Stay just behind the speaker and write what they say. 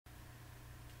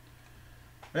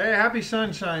Hey, happy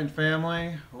sunshine,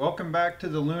 family. Welcome back to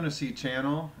the Lunacy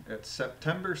channel. It's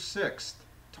September 6th,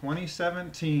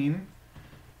 2017,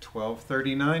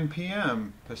 12:39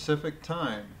 p.m. Pacific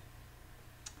time.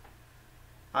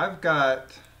 I've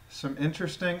got some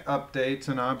interesting updates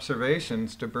and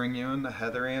observations to bring you in the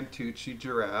Heather Ann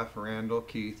Tucci-Jarraf Randall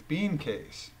Keith Bean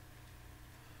case.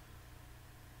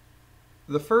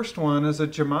 The first one is a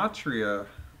gematria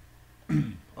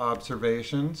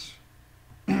observations.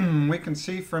 We can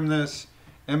see from this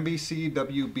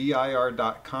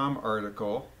NBCWBIR.com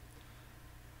article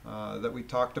that we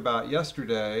talked about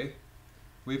yesterday,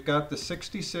 we've got the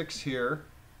 66 here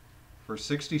for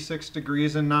 66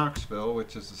 degrees in Knoxville,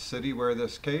 which is the city where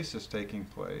this case is taking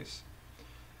place.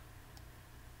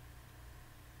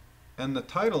 And the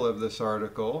title of this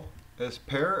article is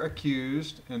Pair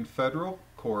Accused in Federal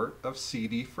Court of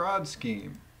CD Fraud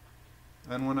Scheme.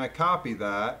 And when I copy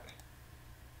that,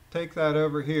 take that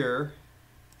over here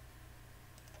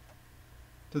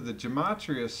to the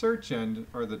gematria search engine,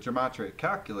 or the gematria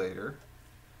calculator,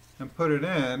 and put it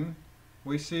in,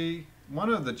 we see one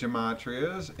of the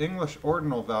gematrias, English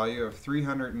ordinal value of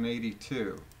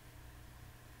 382.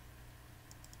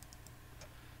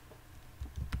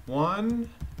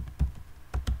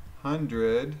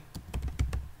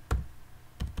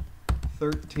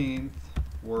 113th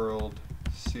World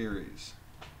Series.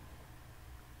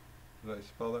 Did I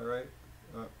spell that right?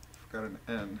 Oh, forgot an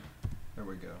N. There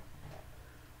we go.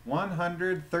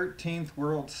 113th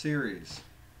World Series.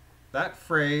 That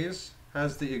phrase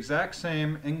has the exact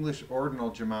same English ordinal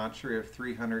gematria of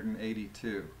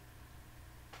 382.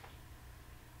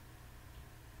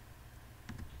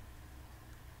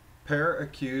 Pair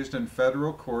accused in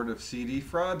federal court of CD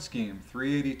fraud scheme,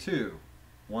 382.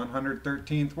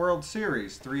 113th World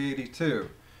Series,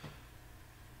 382.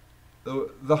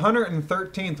 The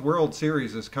 113th World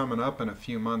Series is coming up in a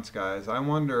few months, guys. I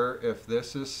wonder if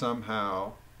this is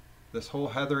somehow, this whole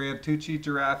Heather Ann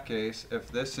Tucci-Jarraf case,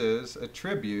 if this is a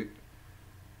tribute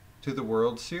to the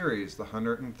World Series, the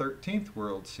 113th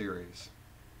World Series.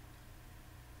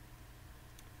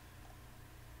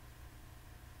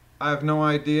 I have no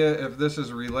idea if this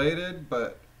is related,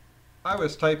 but I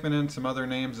was typing in some other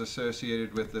names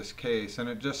associated with this case, and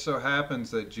it just so happens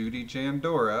that Judy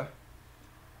Jandora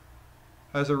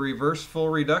has a reverse full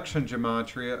reduction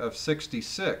gematria of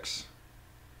 66,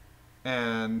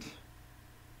 and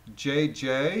J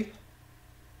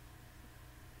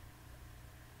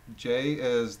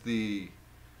is the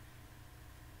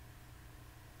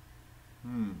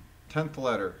 10th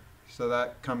letter, so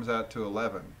that comes out to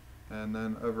 11. And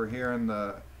then over here in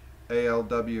the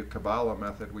ALW Kabbalah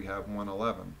method we have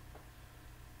 111.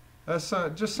 That's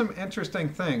just some interesting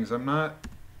things.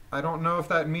 I don't know if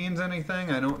that means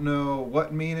anything. I don't know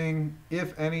what meaning,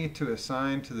 if any, to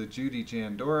assign to the Judy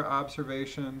Jandora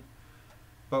observation.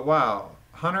 But wow,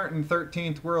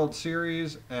 113th World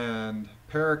Series and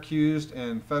pair accused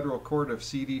in federal court of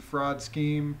CD fraud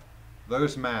scheme,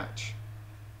 those match.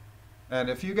 And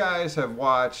if you guys have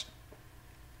watched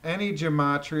any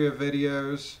gematria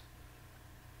videos,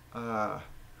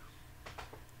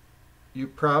 you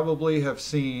probably have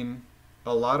seen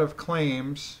a lot of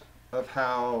claims of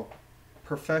how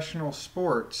professional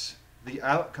sports, the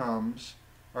outcomes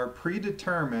are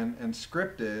predetermined and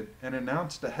scripted and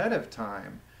announced ahead of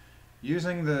time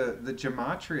using the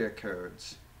gematria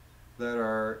codes that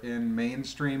are in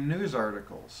mainstream news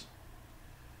articles.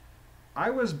 I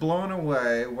was blown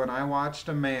away when I watched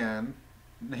a man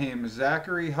named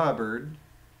Zachary Hubbard.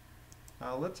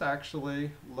 Let's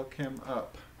actually look him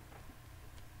up.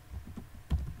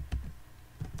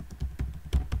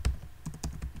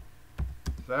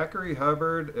 Zachary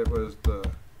Hubbard, it was the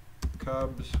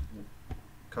Cubs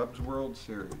World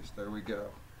Series. There we go.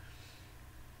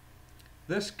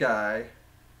 This guy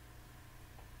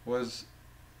was,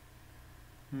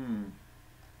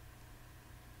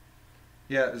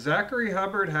 yeah, Zachary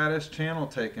Hubbard had his channel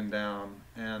taken down,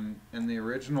 and the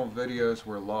original videos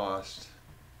were lost.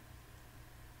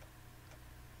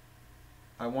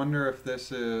 I wonder if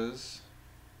this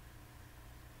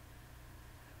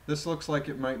looks like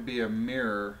it might be a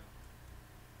mirror.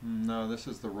 No, this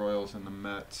is the Royals and the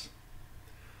Mets.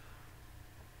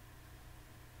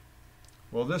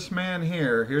 Well, this man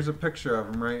here, here's a picture of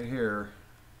him right here.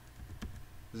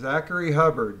 Zachary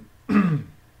Hubbard.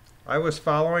 I was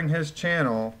following his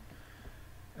channel,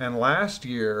 and last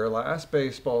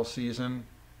baseball season,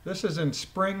 this is in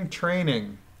spring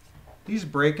training. He's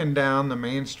breaking down the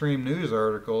mainstream news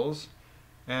articles,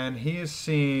 and he is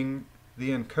seeing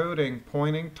the encoding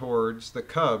pointing towards the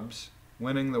Cubs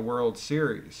winning the World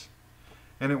Series.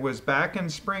 And it was back in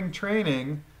spring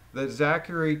training that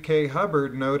Zachary K.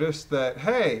 Hubbard noticed that,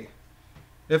 hey,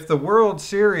 if the World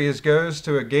Series goes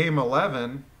to a game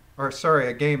 11, or sorry,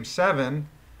 a game 7,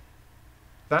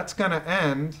 that's going to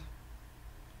end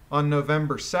on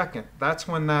November 2nd. That's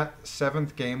when that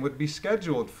 7th game would be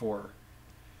scheduled for.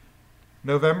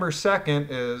 November 2nd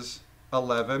is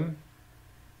 11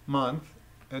 month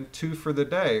and 2 for the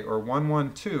day, or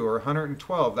 112, or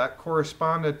 112. That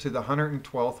corresponded to the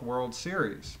 112th World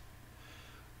Series.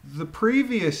 The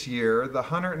previous year, the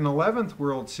 111th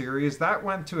World Series, that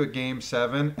went to a Game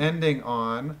 7 ending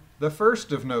on the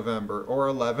 1st of November, or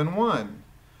 11-1.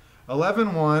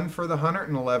 11-1 for the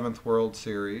 111th World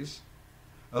Series,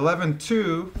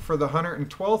 11-2 for the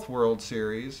 112th World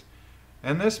Series,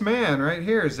 and this man right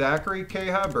here, Zachary K.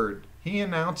 Hubbard, he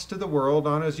announced to the world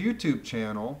on his YouTube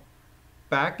channel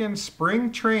back in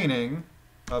spring training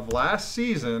of last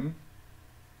season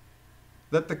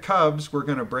that the Cubs were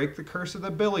going to break the curse of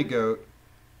the Billy Goat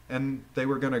and they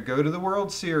were going to go to the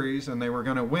World Series and they were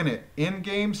going to win it in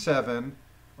Game 7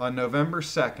 on November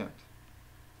 2nd.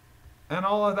 And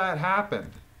all of that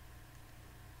happened.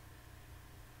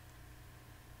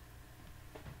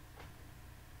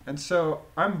 And so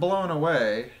I'm blown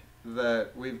away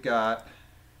that we've got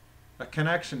a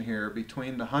connection here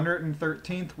between the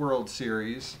 113th World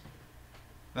Series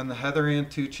and the Heather Ann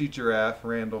Tucci-Jarraf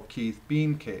Randall Keith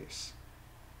Bean case.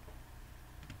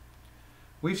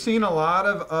 We've seen a lot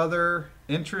of other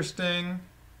interesting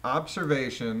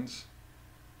observations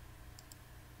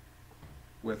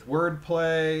with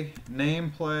wordplay,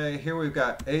 nameplay. Here we've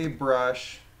got A.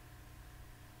 Brush,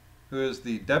 who is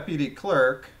the deputy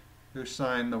clerk who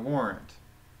signed the warrant.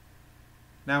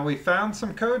 Now we found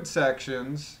some code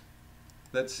sections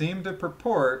that seem to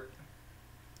purport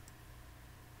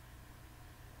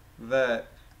that,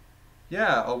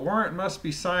 yeah, a warrant must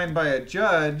be signed by a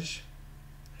judge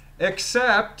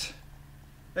except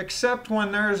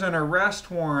when there's an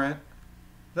arrest warrant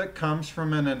that comes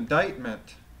from an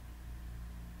indictment.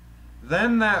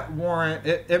 Then that warrant,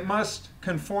 it must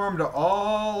conform to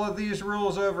all of these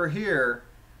rules over here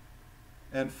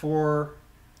and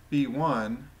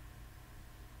 4B1,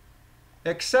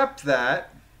 except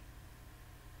that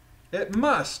it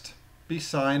must be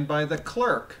signed by the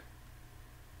clerk.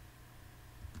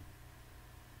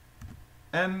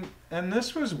 And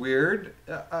this was weird.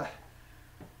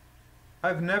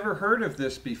 I've never heard of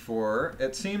this before.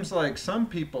 It seems like some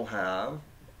people have.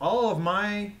 All of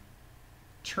my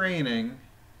training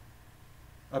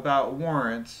about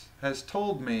warrants has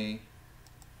told me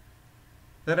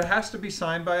that it has to be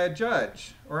signed by a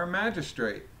judge or a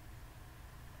magistrate.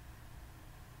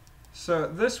 So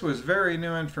this was very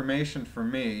new information for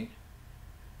me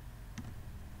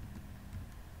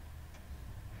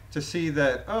to see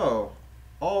that, oh,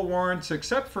 all warrants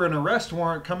except for an arrest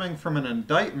warrant coming from an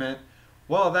indictment,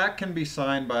 well, that can be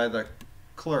signed by the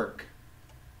clerk.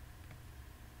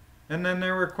 And then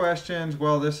there were questions,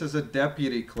 well, this is a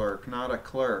deputy clerk, not a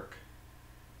clerk.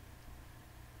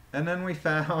 And then we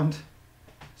found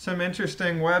some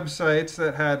interesting websites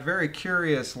that had very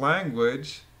curious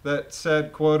language that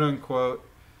said, quote unquote,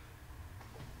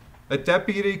 a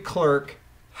deputy clerk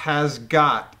has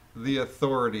got the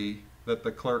authority that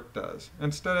the clerk does.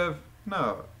 Instead of,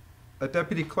 no, a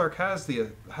deputy clerk has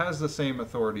the same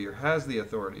authority or has the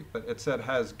authority, but it said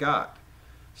has got.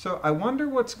 So I wonder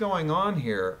what's going on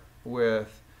here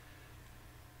with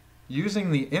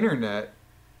using the internet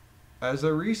as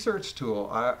a research tool.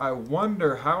 I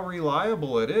wonder how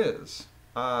reliable it is.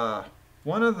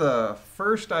 One of the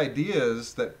first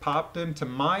ideas that popped into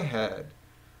my head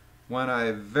when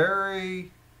I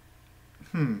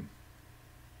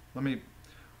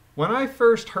when I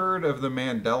first heard of the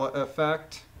Mandela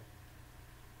effect,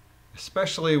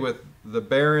 especially with the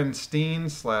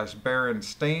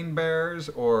Berenstain/Berenstain Bears,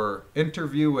 or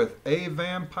Interview with a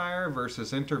Vampire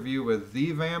versus Interview with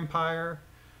the Vampire,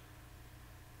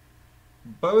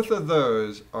 both of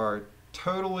those are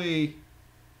totally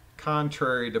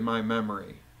contrary to my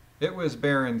memory. It was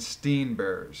Berenstain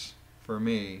Bears for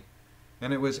me,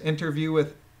 and it was Interview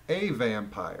with a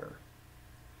Vampire.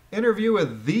 Interview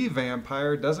with the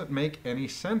Vampire doesn't make any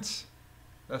sense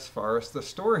as far as the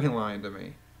storyline to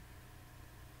me.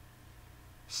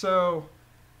 So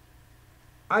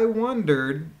I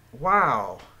wondered,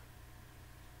 wow,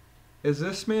 is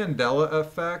this Mandela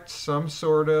effect some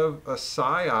sort of a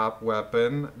psyop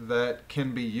weapon that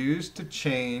can be used to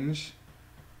change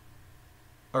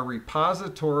a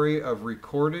repository of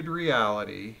recorded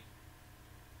reality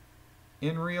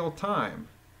in real time?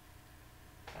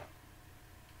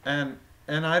 And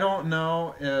I don't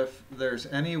know if there's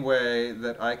any way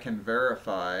that I can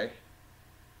verify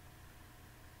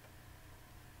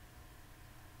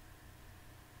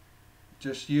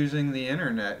just using the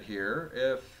internet here,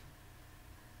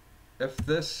 if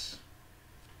this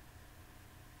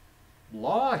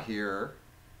law here,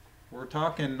 we're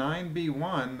talking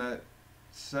 9B1 that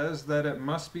says that it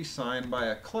must be signed by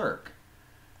a clerk.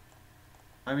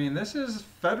 I mean, this is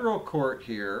federal court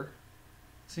here.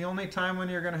 It's the only time when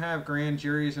you're going to have grand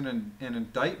juries and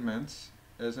indictments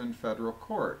is in federal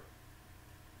court.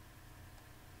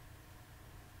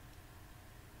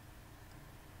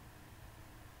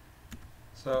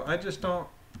 So I just don't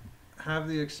have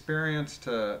the experience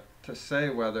to say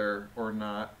whether or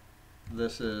not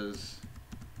this is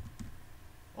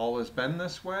always been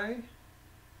this way,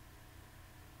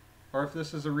 or if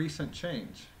this is a recent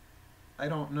change. I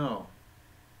don't know.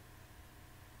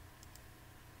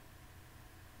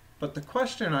 But the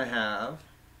question I have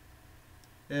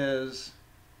is,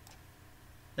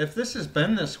 if this has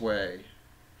been this way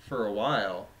for a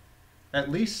while, at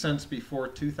least since before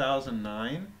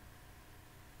 2009,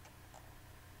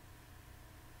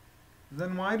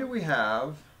 then why do we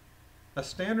have a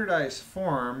standardized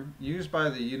form used by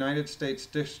the United States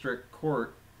District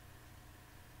Court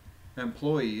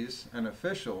employees and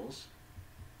officials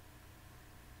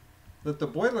that the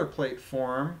boilerplate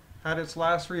form had its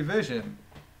last revision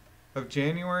of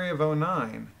January of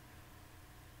 '09,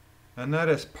 and that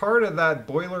as part of that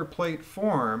boilerplate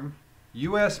form,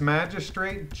 U.S.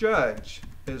 Magistrate Judge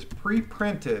is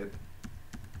pre-printed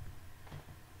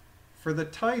for the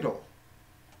title.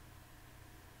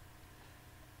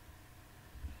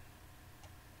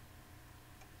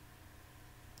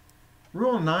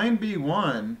 Rule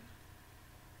 9B1,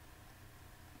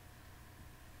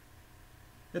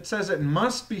 it says it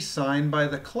must be signed by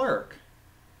the clerk.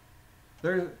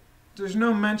 There's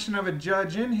no mention of a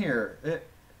judge in here.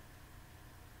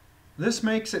 This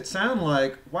makes it sound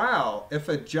like, wow, if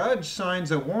a judge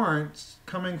signs a warrant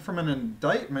coming from an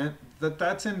indictment,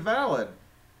 that's invalid.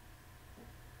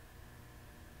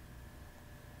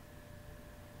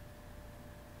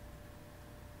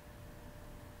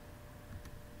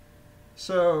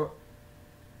 So,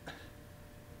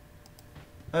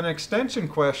 an extension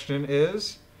question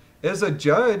is a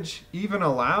judge even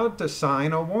allowed to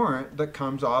sign a warrant that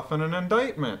comes off in an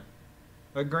indictment,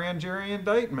 a grand jury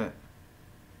indictment?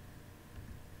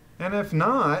 And if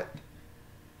not,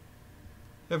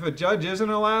 if a judge isn't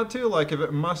allowed to, like if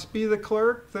it must be the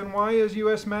clerk, then why is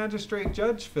U.S. Magistrate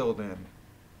Judge filled in?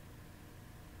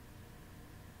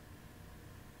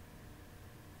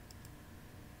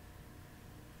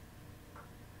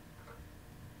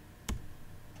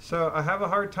 So I have a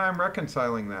hard time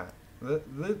reconciling that.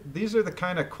 These are the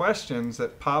kind of questions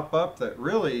that pop up that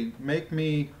really make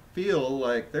me feel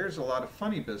like there's a lot of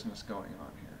funny business going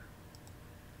on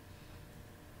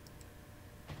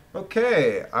here.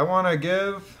 Okay, I want to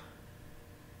give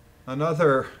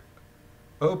another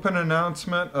open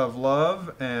announcement of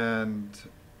love and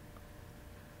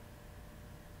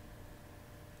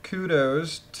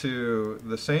kudos to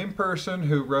the same person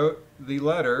who wrote the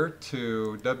letter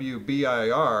to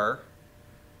WBIR,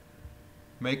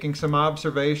 making some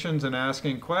observations and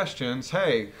asking questions.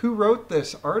 Hey, who wrote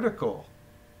this article?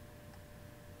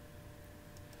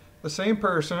 The same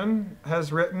person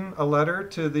has written a letter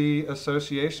to the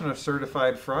Association of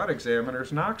Certified Fraud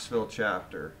Examiners Knoxville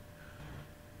chapter.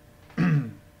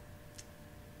 And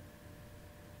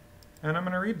I'm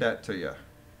going to read that to you.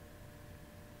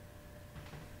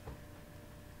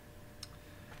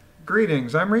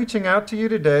 Greetings. I'm reaching out to you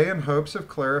today in hopes of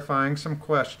clarifying some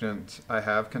questions I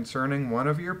have concerning one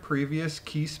of your previous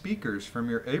key speakers from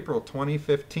your April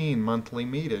 2015 monthly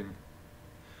meeting.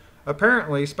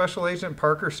 Apparently, Special Agent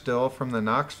Parker Steill from the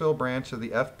Knoxville branch of the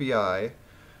FBI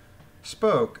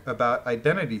spoke about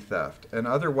identity theft and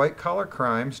other white-collar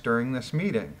crimes during this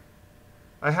meeting.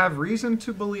 I have reason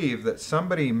to believe that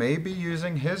somebody may be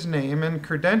using his name and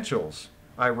credentials,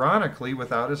 ironically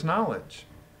without his knowledge.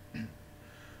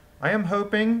 I am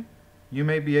hoping you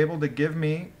may be able to give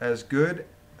me as good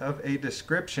of a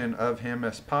description of him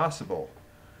as possible.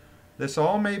 This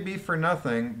all may be for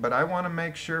nothing, but I want to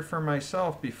make sure for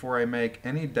myself before I make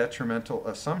any detrimental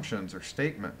assumptions or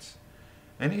statements.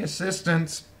 Any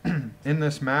assistance in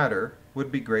this matter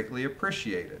would be greatly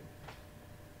appreciated.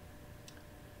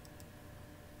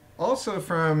 Also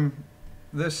from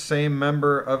this same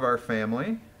member of our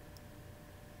family,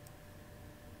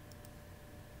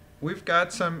 we've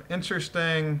got some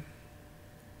interesting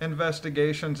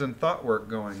investigations and thought work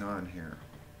going on here.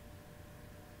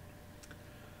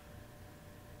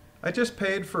 I just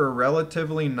paid for a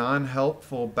relatively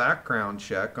non-helpful background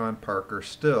check on Parker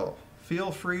Steill.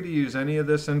 Feel free to use any of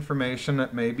this information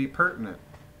that may be pertinent.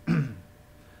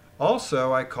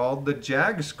 Also, I called the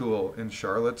JAG School in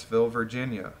Charlottesville,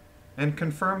 Virginia, and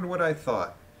confirmed what I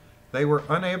thought. They were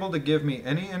unable to give me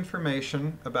any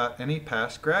information about any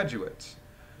past graduates.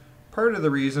 Part of the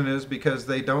reason is because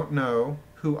they don't know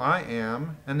who I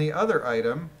am, and the other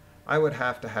item I would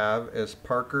have to have is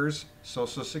Parker's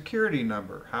Social Security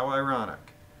number. How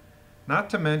ironic. Not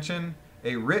to mention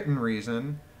a written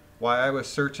reason why I was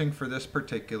searching for this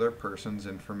particular person's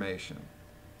information.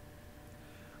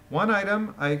 One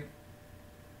item I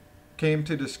came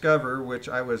to discover, which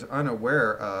I was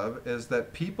unaware of, is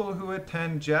that people who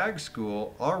attend JAG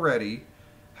school already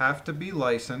have to be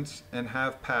licensed and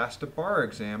have passed a bar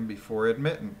exam before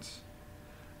admittance.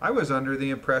 I was under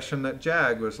the impression that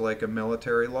JAG was like a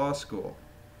military law school.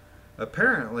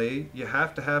 Apparently, you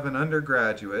have to have an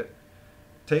undergraduate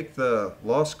take the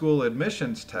law school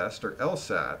admissions test, or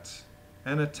LSATs,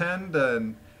 and attend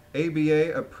an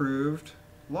ABA-approved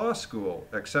law school,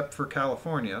 except for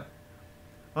California.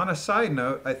 On a side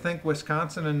note, I think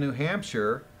Wisconsin and New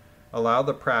Hampshire allow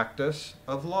the practice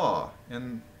of law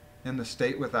in the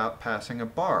state without passing a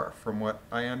bar, from what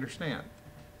I understand.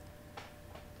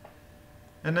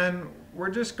 And then we're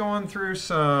just going through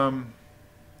some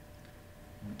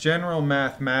general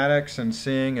mathematics and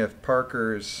seeing if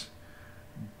Parker's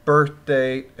birth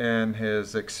date and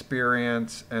his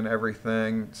experience and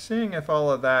everything, seeing if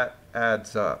all of that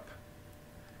adds up.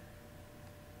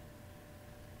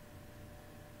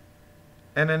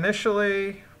 And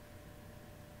initially,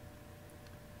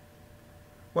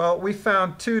 well, we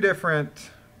found two different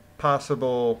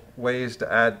possible ways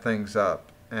to add things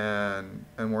up, and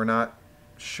we're not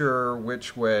sure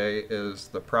which way is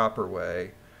the proper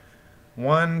way.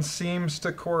 One seems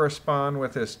to correspond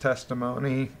with his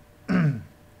testimony, and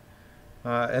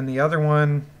the other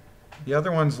one's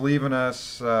leaving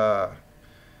us. Wow,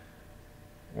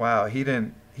 he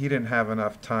didn't have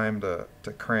enough time to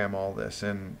cram all this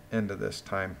into this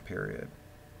time period,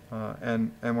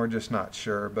 and we're just not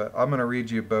sure. But I'm going to read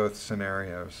you both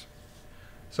scenarios.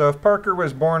 So if Parker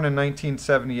was born in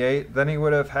 1978, then he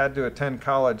would have had to attend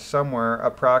college somewhere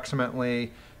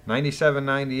approximately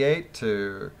 97-98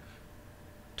 to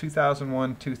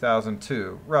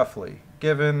 2001-2002, roughly,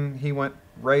 given he went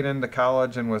right into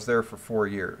college and was there for 4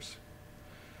 years.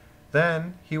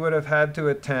 Then he would have had to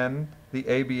attend the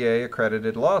ABA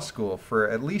accredited law school for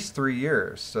at least 3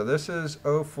 years, so this is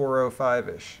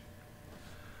 0405-ish.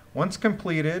 Once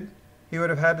completed, he would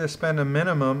have had to spend a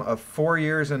minimum of 4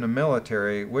 years in the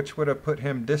military, which would have put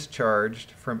him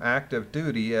discharged from active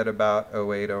duty at about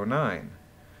 08-09.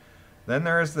 Then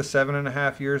there is the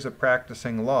 7.5 years of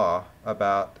practicing law,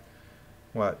 about,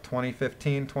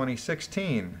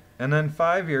 2015-2016. And then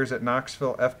 5 years at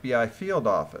Knoxville FBI Field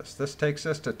Office. This takes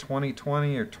us to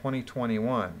 2020 or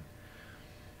 2021.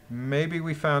 Maybe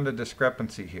we found a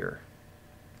discrepancy here.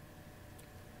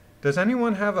 Does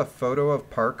anyone have a photo of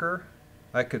Parker?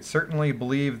 I could certainly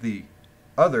believe the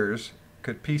others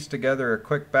could piece together a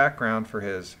quick background for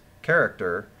his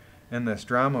character in this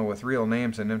drama with real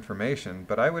names and information,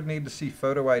 but I would need to see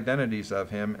photo identities of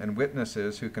him and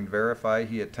witnesses who can verify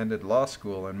he attended law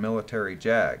school and military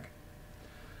JAG.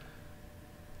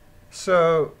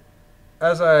 So,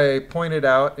 as I pointed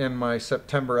out in my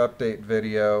September update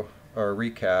video, or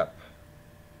recap,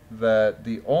 that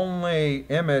the only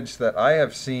image that I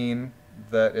have seen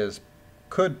that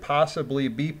could possibly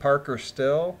be Parker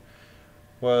Steill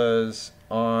was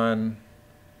on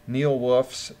Neil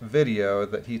Wolf's video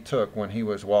that he took when he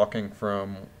was walking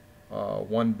from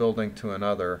one building to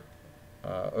another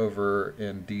over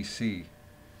in DC.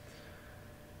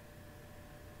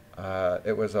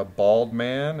 It was a bald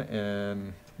man,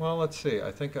 and well, let's see,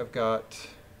 I think I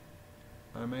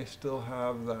may still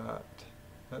have that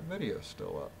video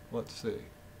still up. Let's see.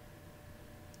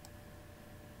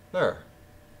 There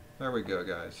we go,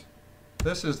 guys.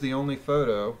 This is the only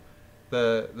photo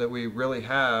that we really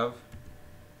have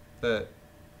that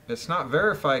it's not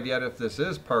verified yet if this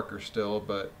is Parker Steill,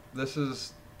 but this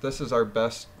is our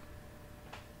best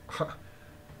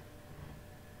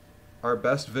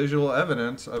visual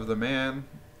evidence of the man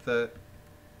that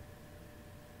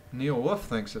Neil Wolf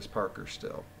thinks is Parker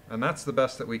Steill, and that's the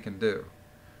best that we can do.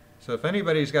 So if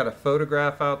anybody's got a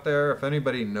photograph out there, if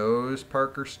anybody knows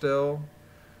Parker Steill,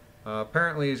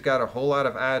 apparently he's got a whole lot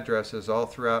of addresses all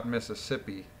throughout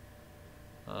Mississippi.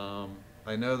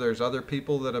 I know there's other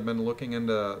people that have been looking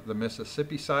into the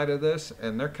Mississippi side of this,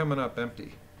 and they're coming up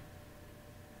empty.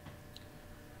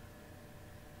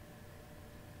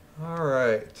 All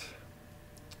right.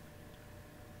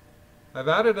 I've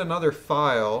added another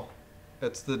file.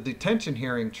 It's the detention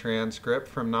hearing transcript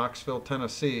from Knoxville,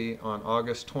 Tennessee on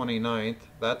August 29th.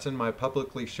 That's in my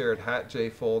publicly shared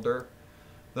HATJ folder.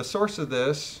 The source of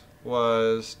this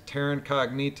was Terran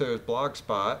Cognito's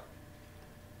blogspot,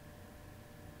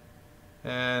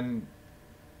 And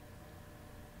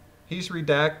he's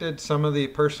redacted some of the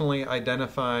personally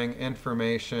identifying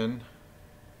information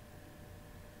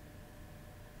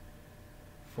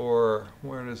for,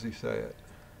 where does he say it?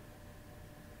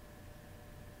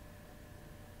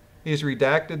 He's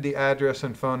redacted the address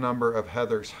and phone number of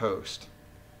Heather's host.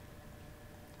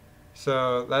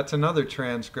 So that's another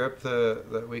transcript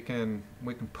that we can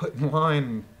put in line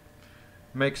and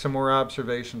make some more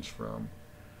observations from.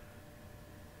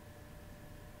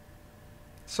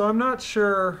 So I'm not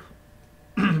sure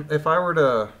if I were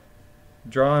to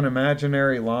draw an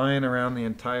imaginary line around the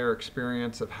entire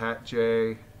experience of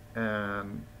HATJ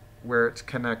and where it's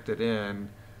connected in,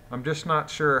 I'm just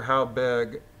not sure how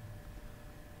big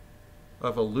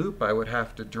of a loop I would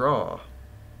have to draw.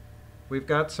 We've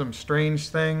got some strange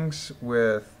things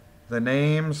with the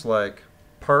names like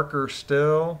Parker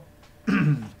Steill,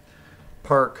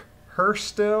 Park Her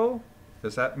Steill.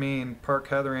 Does that mean Park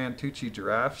Heather Ann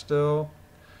Tucci-Jarraf Steill?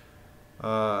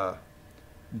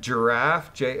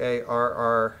 Giraffe,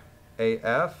 J-A-R-R-A-F,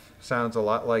 sounds a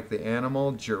lot like the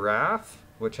animal giraffe,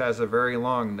 which has a very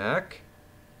long neck.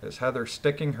 Is Heather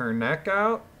sticking her neck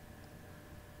out?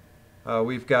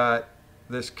 We've got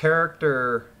this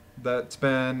character that's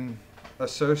been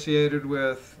associated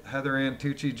with Heather Ann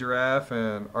Tucci-Jarraf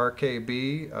and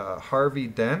RKB, Harvey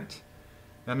Dent.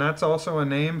 And that's also a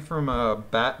name from a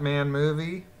Batman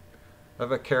movie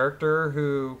of a character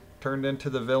who turned into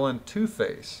the villain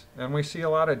Two-Face. And we see a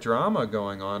lot of drama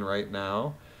going on right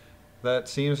now that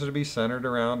seems to be centered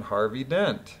around Harvey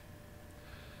Dent.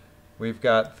 We've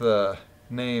got the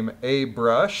name A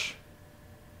Brush.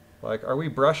 Like, are we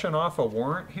brushing off a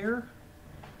warrant here?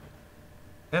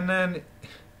 And then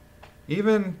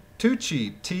even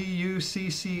Tucci,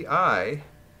 T-U-C-C-I.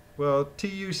 Well,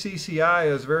 T-U-C-C-I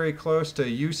is very close to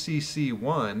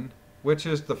UCC1, which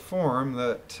is the form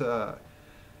that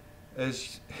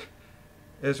is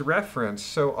referenced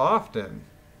so often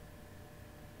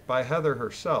by Heather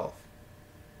herself.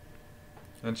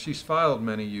 And she's filed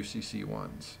many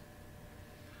UCC1s.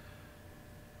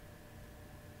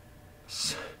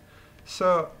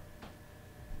 So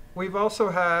we've also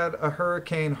had a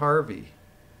Hurricane Harvey.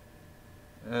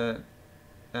 And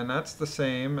that's the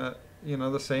same,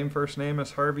 the same first name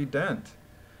as Harvey Dent.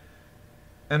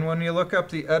 And when you look up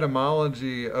the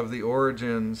etymology of the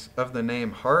origins of the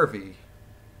name Harvey,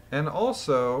 and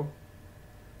also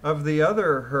of the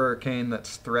other hurricane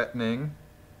that's threatening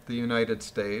the United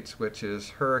States, which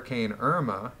is Hurricane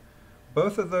Irma,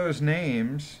 both of those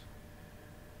names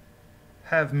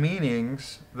have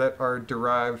meanings that are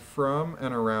derived from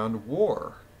and around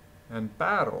war and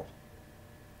battle.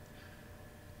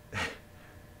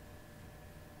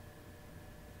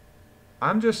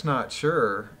 I'm just not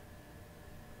sure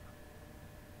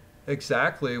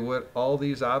exactly what all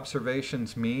these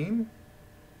observations mean,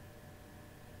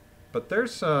 but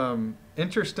there's some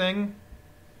interesting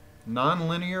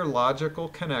nonlinear logical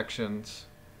connections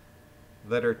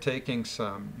that are taking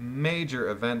some major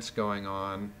events going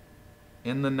on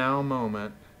in the now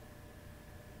moment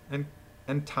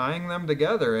and tying them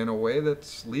together in a way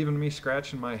that's leaving me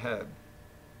scratching my head.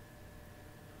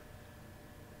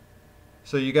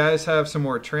 So you guys have some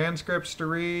more transcripts to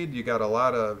read. You got a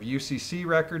lot of UCC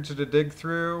records to dig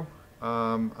through.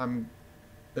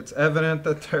 It's evident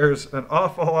that there's an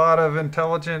awful lot of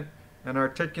intelligent and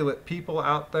articulate people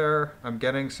out there. I'm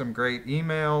getting some great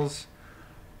emails.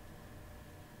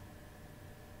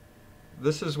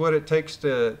 This is what it takes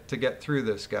to get through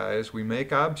this, guys. We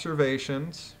make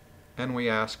observations and we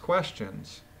ask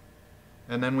questions.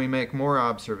 And then we make more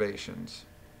observations.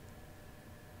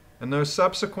 And those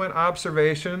subsequent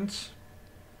observations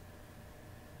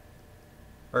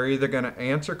are either going to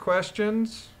answer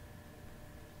questions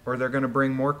or they're going to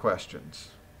bring more questions.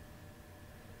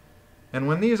 And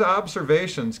when these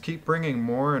observations keep bringing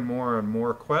more and more and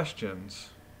more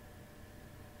questions,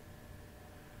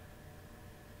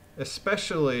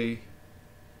 especially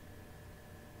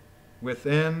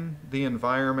within the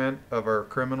environment of our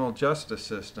criminal justice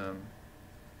system,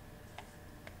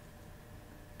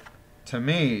 to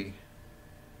me,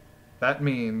 that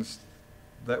means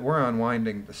that we're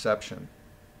unwinding deception.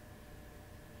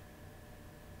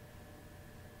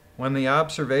 When the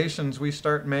observations we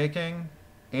start making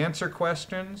answer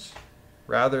questions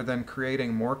rather than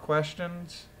creating more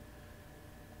questions,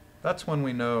 that's when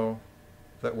we know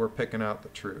that we're picking out the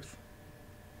truth.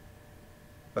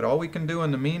 But all we can do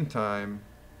in the meantime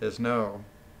is know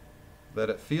that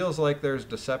it feels like there's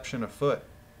deception afoot,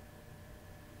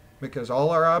 because all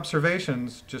our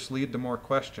observations just lead to more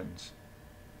questions.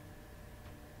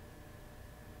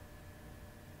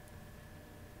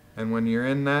 And when you're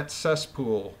in that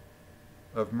cesspool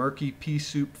of murky pea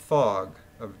soup fog,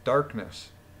 of darkness,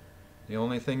 the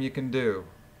only thing you can do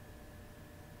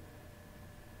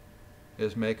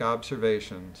is make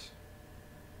observations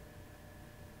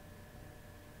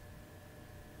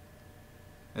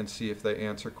and see if they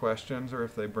answer questions or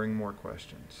if they bring more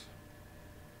questions.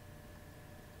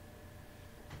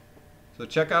 So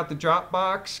check out the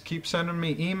Dropbox. Keep sending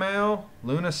me email,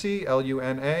 lunacy,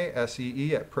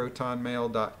 LUNASEE, at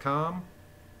protonmail.com.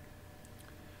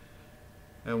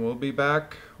 And we'll be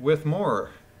back with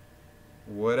more,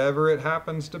 whatever it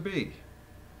happens to be.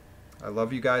 I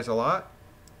love you guys a lot.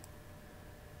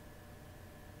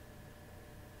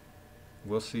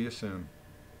 We'll see you soon.